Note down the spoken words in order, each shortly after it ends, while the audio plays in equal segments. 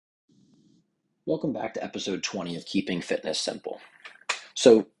Welcome back to episode 20 of Keeping Fitness Simple.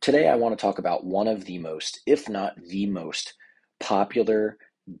 So, today I want to talk about one of the most, if not the most, popular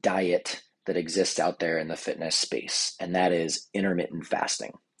diet that exists out there in the fitness space, and that is intermittent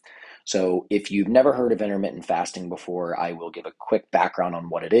fasting. So, if you've never heard of intermittent fasting before, I will give a quick background on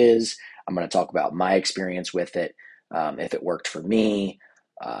what it is. I'm going to talk about my experience with it, if it worked for me,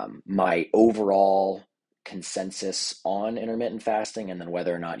 my overall consensus on intermittent fasting, and then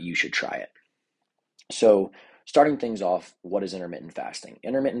whether or not you should try it. So, starting things off, what is intermittent fasting?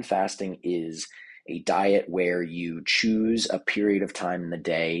 Intermittent fasting is a diet where you choose a period of time in the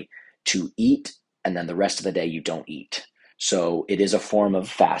day to eat, and then the rest of the day you don't eat. So, it is a form of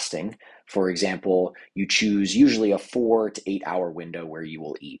fasting. For example, you choose usually a 4 to 8 hour window where you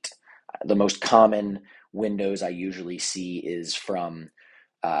will eat. The most common windows I usually see is from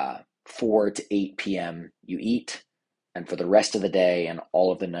 4 to 8 p.m. you eat, and for the rest of the day and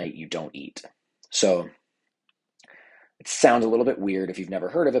all of the night you don't eat. So it sounds a little bit weird if you've never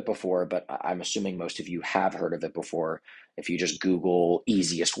heard of it before, but I'm assuming most of you have heard of it before. If you just Google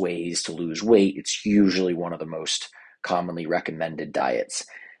easiest ways to lose weight, it's usually one of the most commonly recommended diets.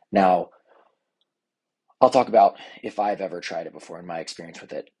 Now, I'll talk about if I've ever tried it before and my experience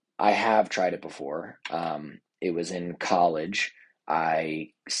with it. I have tried it before. It was in college.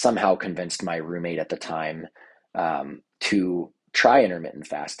 I somehow convinced my roommate at the time to try intermittent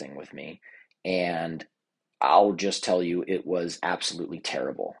fasting with me. And I'll just tell you, it was absolutely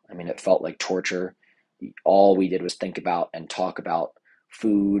terrible. I mean, it felt like torture. All we did was think about and talk about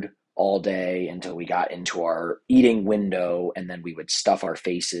food all day until we got into our eating window, and then we would stuff our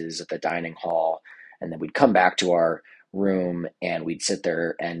faces at the dining hall, and then we'd come back to our room and we'd sit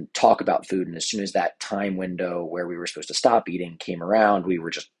there and talk about food. And as soon as that time window where we were supposed to stop eating came around, we were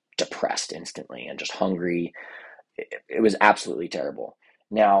just depressed instantly and just hungry. It was absolutely terrible.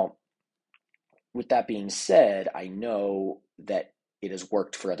 Now, with that being said, I know that it has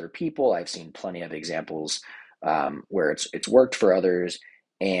worked for other people. I've seen plenty of examples where it's worked for others,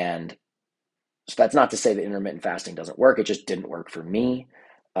 and so that's not to say that intermittent fasting doesn't work. It just didn't work for me.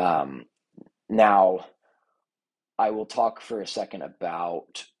 Um, Now, I will talk for a second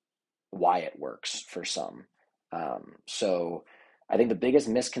about why it works for some. So, I think the biggest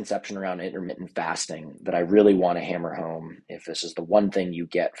misconception around intermittent fasting that I really want to hammer home, if this is the one thing you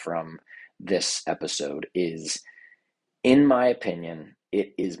get from this episode, is in my opinion,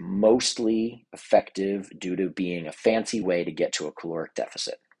 it is mostly effective due to being a fancy way to get to a caloric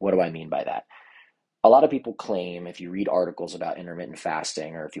deficit. What do I mean by that? A lot of people claim, if you read articles about intermittent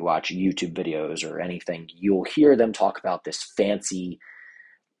fasting or if you watch YouTube videos or anything, you'll hear them talk about this fancy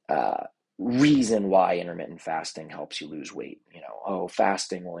uh, reason why intermittent fasting helps you lose weight. Oh,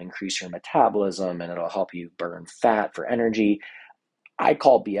 fasting will increase your metabolism and it'll help you burn fat for energy. I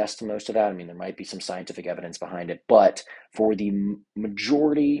call BS to most of that. I mean, there might be some scientific evidence behind it, but for the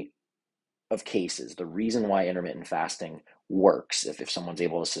majority of cases, the reason why intermittent fasting works, if someone's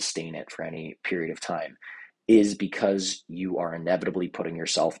able to sustain it for any period of time, is because you are inevitably putting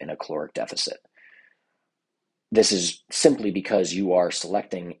yourself in a caloric deficit. This is simply because you are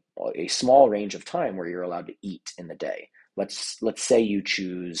selecting a small range of time where you're allowed to eat in the day. Let's say you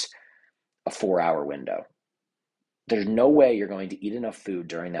choose a 4 hour window. There's no way you're going to eat enough food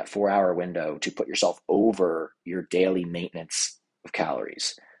during that 4 hour window to put yourself over your daily maintenance of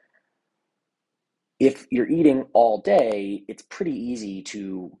calories. If you're eating all day, it's pretty easy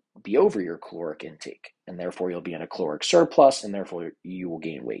to be over your caloric intake, and therefore you'll be in a caloric surplus, and therefore you will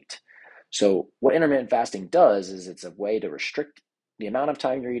gain weight. So, what intermittent fasting does is it's a way to restrict the amount of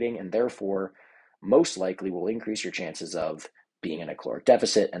time you're eating, and therefore, most likely will increase your chances of being in a caloric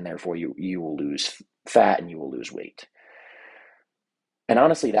deficit, and therefore you will lose fat and you will lose weight. And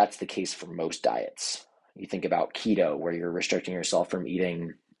honestly, that's the case for most diets. You think about keto, where you're restricting yourself from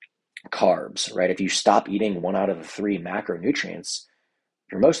eating carbs, right? If you stop eating one out of the three macronutrients,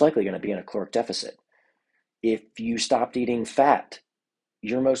 you're most likely going to be in a caloric deficit. If you stopped eating fat,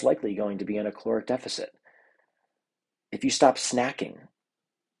 you're most likely going to be in a caloric deficit. If you stop snacking,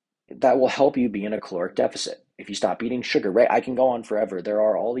 that will help you be in a caloric deficit. If you stop eating sugar, right? I can go on forever. There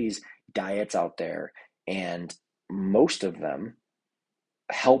are all these diets out there, and most of them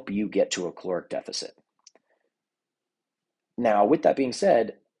help you get to a caloric deficit. Now, with that being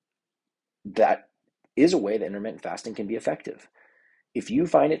said, that is a way that intermittent fasting can be effective. If you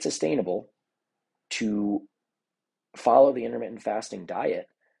find it sustainable to follow the intermittent fasting diet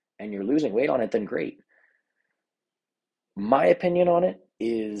and you're losing weight on it, then great. My opinion on it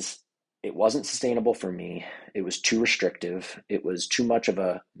is it wasn't sustainable for me. It was too restrictive. It was too much of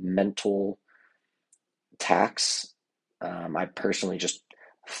a mental tax. I personally just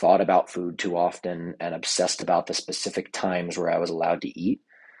thought about food too often, and obsessed about the specific times where I was allowed to eat.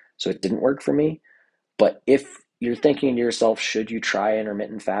 So it didn't work for me. But if you're thinking to yourself, should you try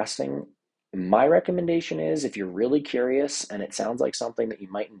intermittent fasting? My recommendation is if you're really curious and it sounds like something that you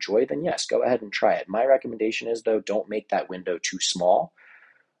might enjoy, then yes, go ahead and try it. My recommendation is, though, don't make that window too small,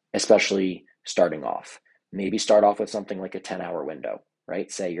 especially starting off. Maybe start off with something like a 10-hour window,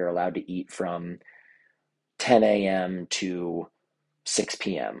 right? Say you're allowed to eat from 10 a.m. to 6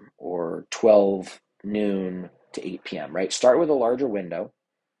 p.m. or 12 noon to 8 p.m., right? Start with a larger window.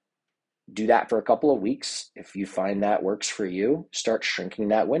 Do that for a couple of weeks. If you find that works for you, start shrinking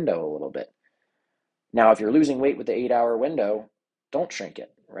that window a little bit. Now, if you're losing weight with the 8-hour window, don't shrink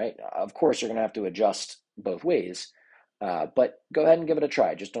it, right? Of course, you're going to have to adjust both ways, but go ahead and give it a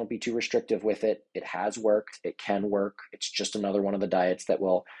try. Just don't be too restrictive with it. It has worked. It can work. It's just another one of the diets that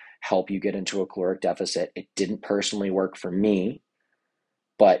will help you get into a caloric deficit. It didn't personally work for me,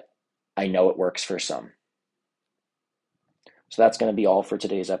 but I know it works for some. So that's going to be all for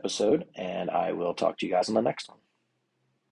today's episode, and I will talk to you guys on the next one.